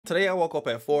Today I woke up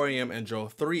at 4 a.m. and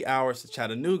drove 3 hours to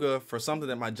Chattanooga for something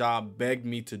that my job begged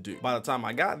me to do. By the time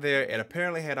I got there, it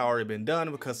apparently had already been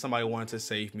done because somebody wanted to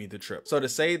save me the trip. So to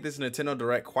say this Nintendo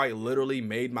Direct quite literally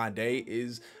made my day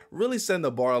is really setting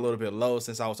the bar a little bit low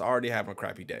since I was already having a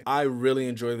crappy day. I really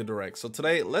enjoy the Direct. So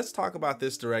today let's talk about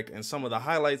this Direct and some of the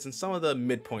highlights and some of the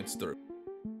midpoints through.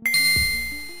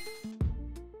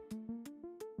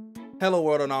 Hello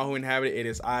world and all who inhabit it,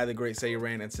 is I, the Great Saiyan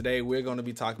Rain, and today we're going to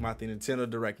be talking about the Nintendo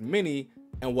Direct Mini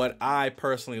and what I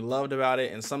personally loved about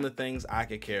it and some of the things I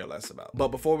could care less about. But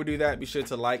before we do that, be sure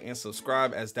to like and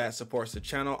subscribe as that supports the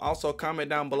channel. Also comment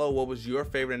down below what was your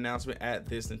favorite announcement at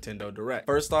this Nintendo Direct.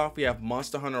 First off, we have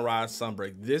Monster Hunter Rise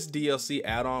Sunbreak. This DLC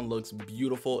add-on looks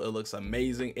beautiful. It looks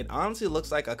amazing. It honestly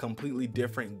looks like a completely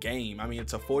different game. I mean,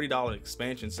 it's a $40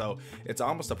 expansion, so it's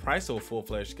almost the price of a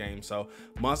full-fledged game. So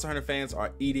Monster Hunter fans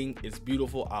are eating. It's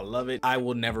beautiful. I love it. I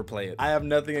will never play it. I have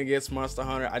nothing against Monster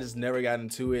Hunter. I just never got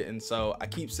into it, and so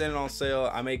I keep sitting on sale.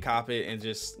 I may cop it and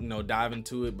just, you know, dive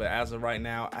into it, but as of right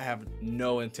now, I have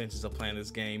no intentions of playing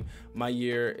this game. My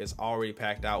year is already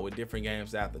packed out with different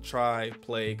games that I have to try,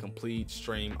 play, complete,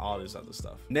 stream, all this other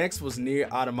stuff. Next was Nier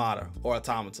Automata or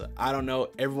Automata. I don't know,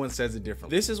 everyone says it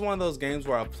differently. This is one of those games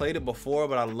where I've played it before,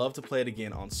 but I'd love to play it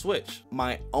again on Switch.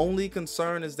 My only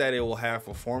concern is that it will have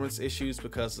performance issues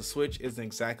because the Switch isn't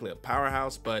exactly a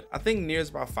powerhouse, but I think Nier is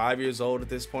about 5 years old at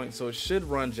this point, so it should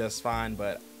run just fine,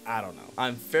 but I don't know.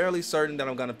 I'm fairly certain that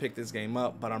I'm gonna pick this game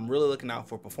up, but I'm really looking out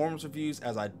for performance reviews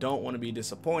as I don't want to be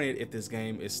disappointed if this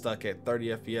game is stuck at 30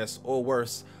 FPS or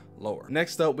worse, lower.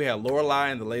 Next up, we have Lorelei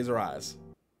and the Laser Eyes.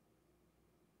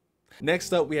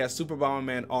 Next up, we have Super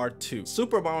Bomberman R2.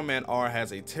 Super Bomberman R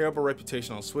has a terrible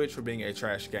reputation on Switch for being a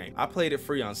trash game. I played it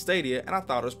free on Stadia and I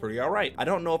thought it was pretty alright. I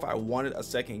don't know if I wanted a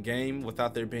second game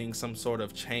without there being some sort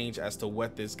of change as to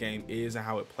what this game is and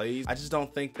how it plays. I just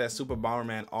don't think that Super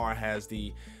Bomberman R has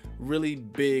the really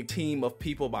big team of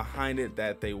people behind it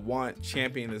that they want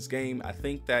championing this game. I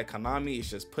think that Konami is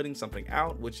just putting something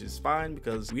out, which is fine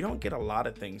because we don't get a lot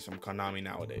of things from Konami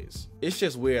nowadays. It's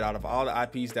just weird, out of all the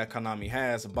IPs that Konami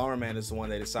has, Bomberman is the one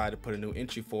they decided to put a new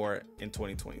entry for in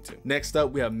 2022. Next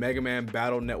up, we have Mega Man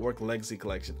Battle Network Legacy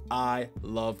Collection. I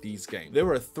love these games. There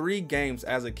were 3 games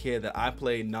as a kid that I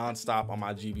played non-stop on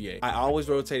my GBA. I always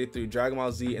rotated through Dragon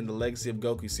Ball Z and the Legacy of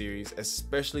Goku series,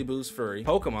 especially Boost Fury,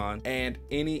 Pokemon, and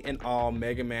any and all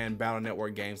Mega Man Battle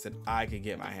Network games that I could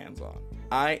get my hands on.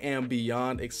 I am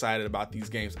beyond excited about these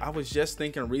games. I was just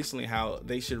thinking recently how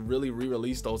they should really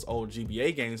re-release those old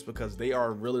GBA games because they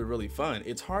are really fun.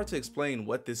 It's hard to explain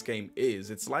what this game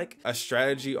is. It's like a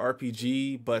strategy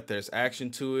RPG, but there's action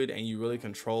to it and you really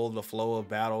control the flow of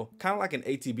battle. Kind of like an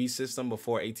ATB system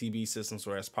before ATB systems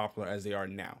were as popular as they are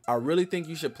now. I really think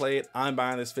you should play it. I'm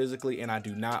buying this physically and I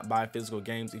do not buy physical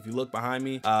games. If you look behind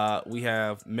me, we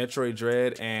have Metroid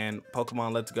Dread and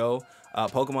Pokemon Let's Go.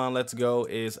 Pokemon Let's Go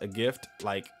is a gift,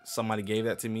 like somebody gave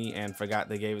that to me and forgot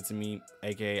they gave it to me,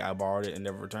 aka I borrowed it and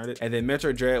never returned it. And then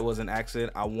Metroid Dread was an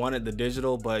accident. I wanted the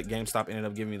digital, but GameStop ended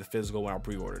up giving me the physical when I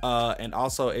pre-ordered. And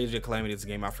also Age of Calamity is a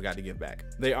game I forgot to give back.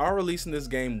 They are releasing this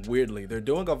game weirdly. They're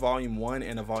doing a volume 1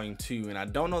 and a volume 2, and I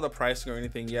don't know the pricing or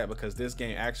anything yet because this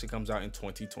game actually comes out in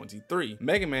 2023.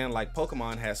 Mega Man, like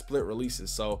Pokemon, has split releases.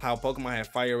 So how Pokemon had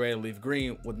Fire Red and Leaf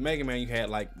Green, with Mega Man you had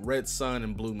like Red Sun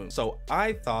and Blue Moon. So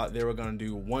I thought they were gonna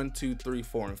do 1, 2, 3,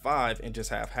 4, and 5 and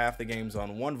just have half the games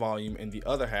on one volume and the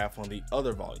other half on the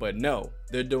other volume. But no,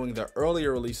 they're doing the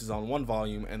earlier releases on one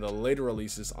volume and the later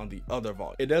releases on the other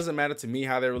volume. It doesn't matter to me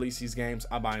how they release these games.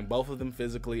 I'm buying both of them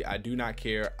physically. I do not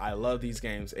care. I love these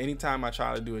games. Anytime I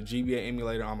try to do a GBA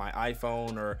emulator on my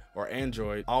iPhone or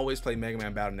Android, I always play Mega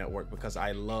Man Battle Network because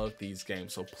I love these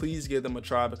games. So please give them a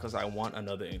try because I want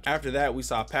another entry. After that, we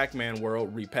saw Pac-Man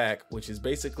World Repack, which is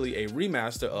basically a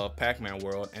remaster of Pac-Man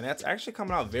World, and that's actually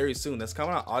coming out very soon. That's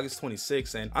coming out August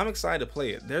 26th, and I'm excited to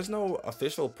play it. There's no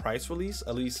official price release,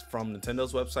 at least from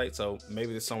Nintendo's website, so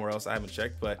maybe there's somewhere else I haven't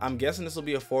checked, but I'm guessing this will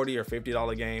be a $40 or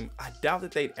 $50 game. I doubt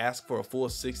that they'd ask for a full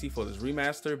 $60 for this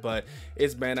remaster, but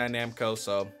it's Bandai Namco,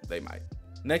 so they might.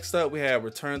 Next up, we have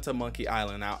Return to Monkey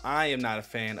Island. Now, I am not a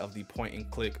fan of the point and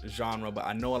click genre, but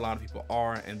I know a lot of people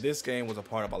are, and this game was a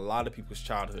part of a lot of people's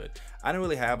childhood. I didn't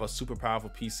really have a super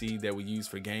powerful PC that we use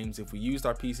for games. If we used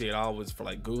our PC at all, it was for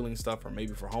like Googling stuff or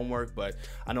maybe for homework, but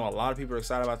I know a lot of people are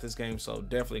excited about this game, so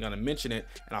definitely gonna mention it,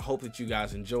 and I hope that you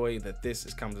guys enjoy that this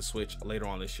is coming to Switch later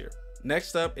on this year.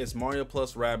 Next up is Mario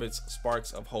plus Rabbids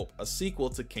Sparks of Hope, a sequel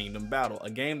to Kingdom Battle,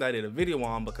 a game that I did a video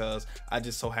on because I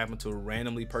just so happened to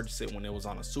randomly purchase it when it was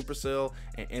on a super sale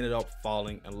and ended up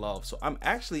falling in love. So I'm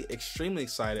actually extremely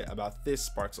excited about this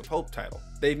Sparks of Hope title.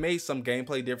 They've made some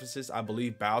gameplay differences. I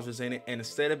believe Bowser's in it, and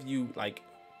instead of you like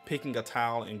picking a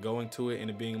tile and going to it and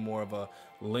it being more of a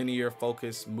linear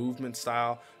focused movement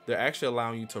style. They're actually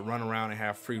allowing you to run around and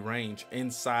have free range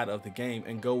inside of the game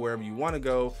and go wherever you want to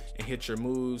go and hit your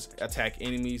moves, attack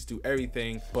enemies, do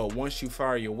everything. But once you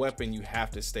fire your weapon, you have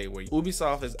to stay where you.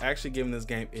 Ubisoft is actually giving this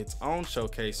game its own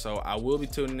showcase, so I will be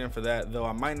tuning in for that, though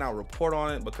I might not report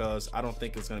on it because I don't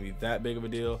think it's going to be that big of a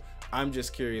deal. I'm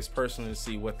just curious personally to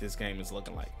see what this game is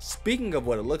looking like. Speaking of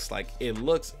what it looks like, it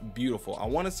looks beautiful. I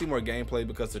want to see more gameplay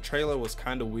because the trailer was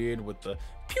kind of weird with the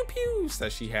pew pews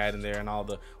that she had in there and all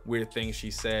the weird things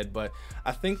she said, but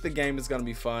I think the game is going to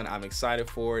be fun. I'm excited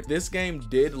for it. This game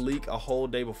did leak a whole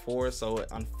day before, so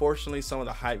unfortunately some of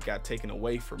the hype got taken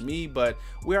away from me, but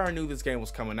we already knew this game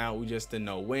was coming out. We just didn't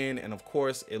know when, and of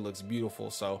course it looks beautiful,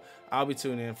 so I'll be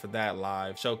tuning in for that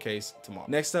live showcase tomorrow.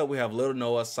 Next up, we have Little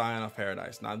Noah Scion of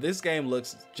Paradise. Now this game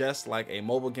looks just like a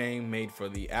mobile game made for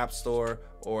the App Store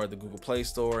or the Google Play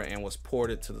Store and was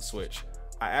ported to the Switch.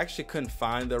 I actually couldn't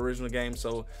find the original game,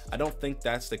 so I don't think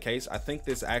that's the case. I think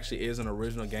this actually is an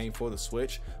original game for the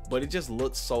Switch, but it just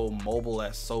looks so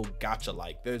mobile-esque, so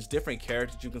gacha-like. There's different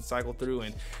characters you can cycle through,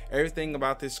 and everything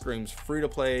about this screams free to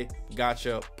play,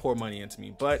 gacha, pour money into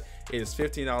me. But it is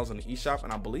 $15 on the eShop,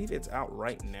 and I believe it's out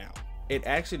right now. It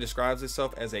actually describes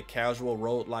itself as a casual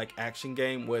roguelike action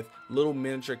game with little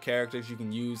miniature characters you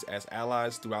can use as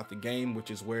allies throughout the game,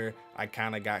 which is where I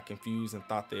kind of got confused and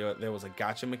thought there was a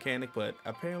gacha mechanic, but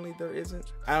apparently there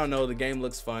isn't. I don't know, the game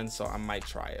looks fun, so I might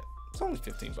try it. It's only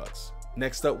 15 bucks.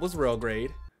 Next up was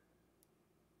Railgrade.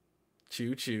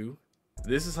 Choo choo.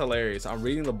 This is hilarious. I'm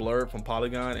reading the blurb from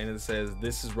Polygon and it says,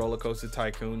 "This is Roller Coaster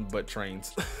Tycoon, but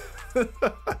trains."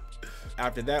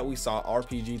 After that, we saw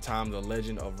RPG Time: The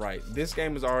Legend of Wright. This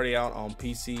game is already out on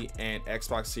PC and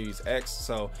Xbox Series X,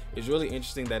 so it's really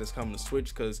interesting that it's coming to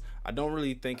Switch because I don't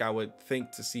really think I would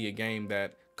think to see a game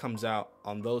that comes out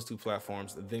on those two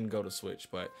platforms then go to Switch,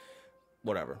 but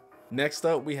whatever. Next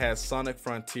up, we had Sonic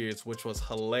Frontiers, which was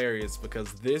hilarious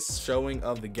because this showing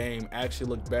of the game actually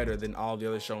looked better than all the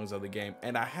other showings of the game.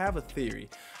 And I have a theory.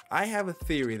 I have a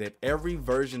theory that every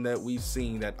version that we've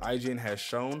seen that IGN has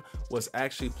shown was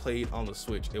actually played on the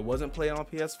Switch. It wasn't played on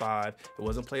PS5, it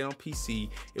wasn't played on PC,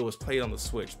 it was played on the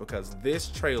Switch because this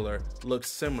trailer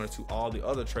looks similar to all the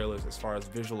other trailers as far as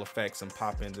visual effects and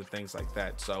pop-ins and things like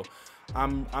that. So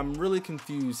I'm really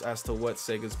confused as to what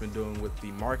Sega's been doing with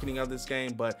the marketing of this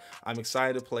game, but I'm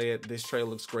excited to play it. This trailer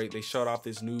looks great. They showed off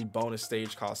this new bonus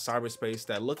stage called Cyberspace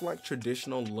that looked like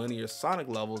traditional linear Sonic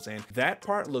levels, and that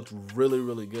part looked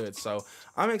really good. So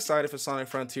I'm excited for Sonic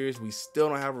Frontiers. We still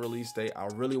don't have a release date. I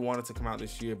really want it to come out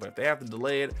this year, but if they have to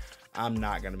delay it, I'm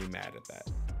not gonna be mad at that.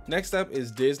 Next up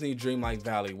is Disney Dreamlight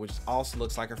Valley, which also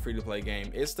looks like a free-to-play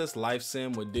game. It's this life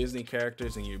sim with Disney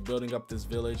characters and you're building up this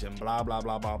village and blah blah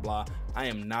blah blah blah. I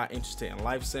am not interested in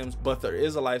life sims, but there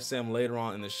is a life sim later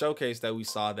on in the showcase that we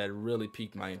saw that really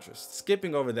piqued my interest.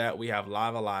 Skipping over that, we have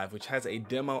Live Alive, which has a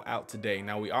demo out today.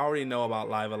 Now we already know about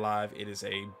Live Alive. It is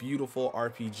a beautiful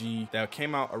RPG that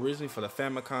came out originally for the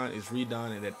Famicom, is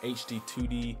redone in that HD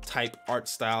 2D type art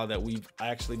style that we've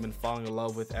actually been falling in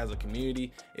love with as a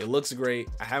community. It looks great.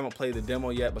 I haven't played the demo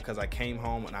yet because I came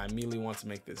home and I immediately want to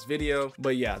make this video,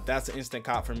 but yeah, that's an instant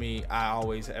cop for me. I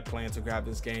always had planned to grab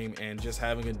this game, and just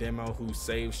having a demo whose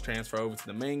saves transfer over to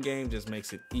the main game just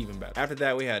makes it even better. After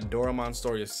that, we had Doraemon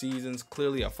Story of Seasons,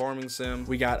 clearly a farming sim.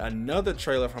 We got another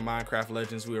trailer from Minecraft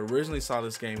Legends. We originally saw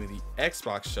this game in the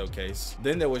Xbox showcase.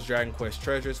 Then there was Dragon Quest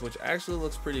Treasures, which actually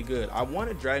looks pretty good. I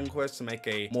wanted Dragon Quest to make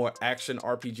a more action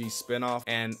RPG spinoff,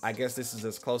 and I guess this is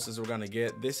as close as we're gonna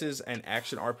get. This is an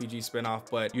action RPG spinoff,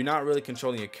 but you're not really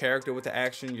controlling a character with the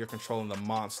action, you're controlling the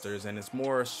monsters, and it's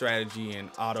more strategy and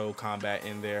auto combat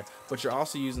in there, but you're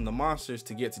also using the monsters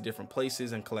to get to different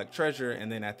places and collect treasure,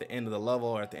 and then at the end of the level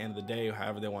or at the end of the day, or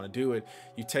however they want to do it,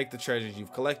 you take the treasures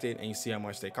you've collected and you see how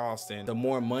much they cost, and the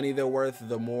more money they're worth,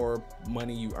 the more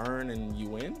money you earn and you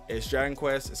win. It's Dragon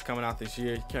Quest, it's coming out this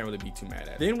year, you can't really be too mad at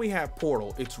it. Then we have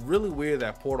Portal. It's really weird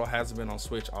that Portal hasn't been on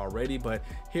Switch already, but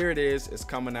here it is, it's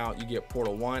coming out. You get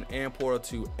Portal 1 and Portal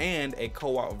 2 and a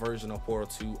co-op version of Portal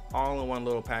 2 all in one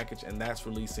little package, and that's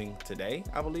releasing today,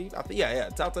 I believe. Yeah,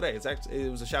 it's out today.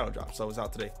 It was a shadow drop, so it's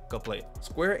out today. Go play it.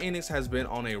 Square Enix has been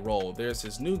on a roll. There's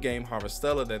this new game,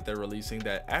 Harvestella, that they're releasing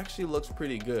that actually looks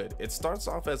pretty good. It starts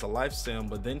off as a life sim,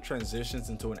 but then transitions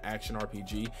into an action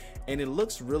RPG, and it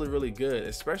looks really good,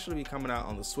 especially coming out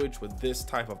on the Switch with this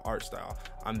type of art style.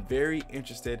 I'm very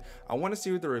interested. I want to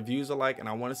see what the reviews are like, and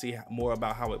I want to see more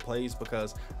about how it plays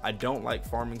because I don't like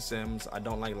farming sims, I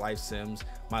don't like life sims,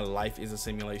 games. My life is a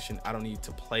simulation. I don't need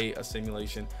to play a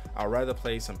simulation. I'd rather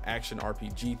play some action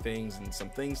RPG things and some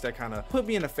things that kind of put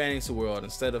me in a fantasy world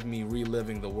instead of me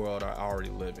reliving the world I already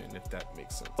live in, if that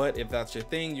makes sense. But if that's your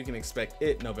thing, you can expect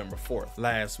it November 4th.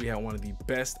 Last, we had one of the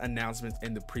best announcements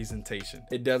in the presentation.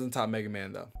 It doesn't top Mega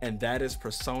Man though, and that is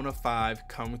Persona 5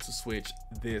 coming to Switch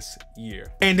this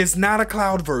year. And it's not a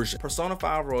cloud version. Persona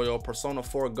 5 Royal, Persona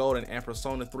 4 Golden, and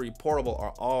Persona 3 Portable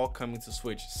are all coming to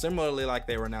Switch similarly like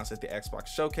they were announced at the Xbox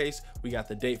Showcase. We got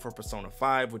the date for Persona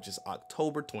 5, which is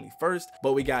October 21st,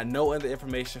 but we got no other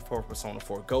information for Persona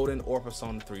 4 Golden or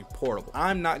Persona 3 Portable.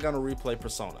 I'm not gonna replay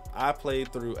Persona. I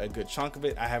played through a good chunk of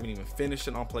it. I haven't even finished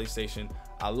it on PlayStation.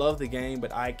 I love the game,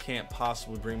 but I can't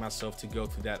possibly bring myself to go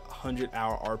through that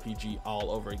 100-hour RPG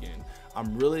all over again.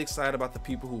 I'm really excited about the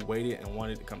people who waited and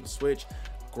wanted to come to Switch.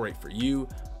 Great for you.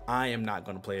 I am not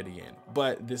going to play it again,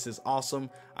 but this is awesome.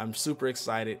 I'm super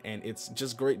excited, and it's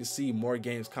just great to see more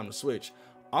games come to Switch.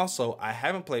 Also, I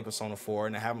haven't played Persona 4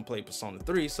 and I haven't played Persona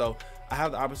 3, so I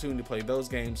have the opportunity to play those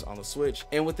games on the Switch.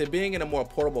 And with it being in a more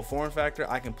portable form factor,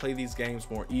 I can play these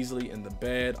games more easily in the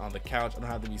bed, on the couch. I don't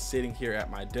have to be sitting here at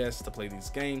my desk to play these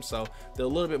games, so they're a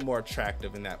little bit more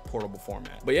attractive in that portable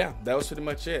format. But yeah, that was pretty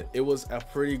much it. It was a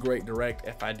pretty great Direct,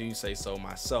 if I do say so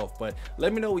myself. But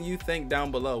let me know what you think down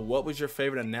below. What was your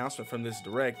favorite announcement from this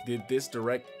Direct? Did this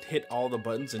Direct hit all the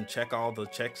buttons and check all the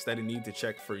checks that it needed to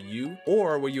check for you?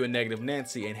 Or were you a negative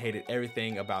Nancy and hated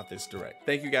everything about this Direct?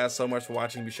 Thank you guys so much for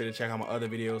watching. Be sure to check out my other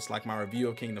videos, like my review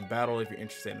of Kingdom Battle if you're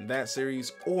interested in that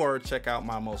series, or check out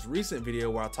my most recent video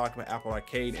where I talk about Apple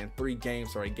Arcade and 3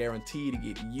 games that are guaranteed to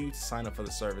get you to sign up for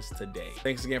the service today.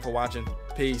 Thanks again for watching.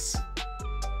 Peace.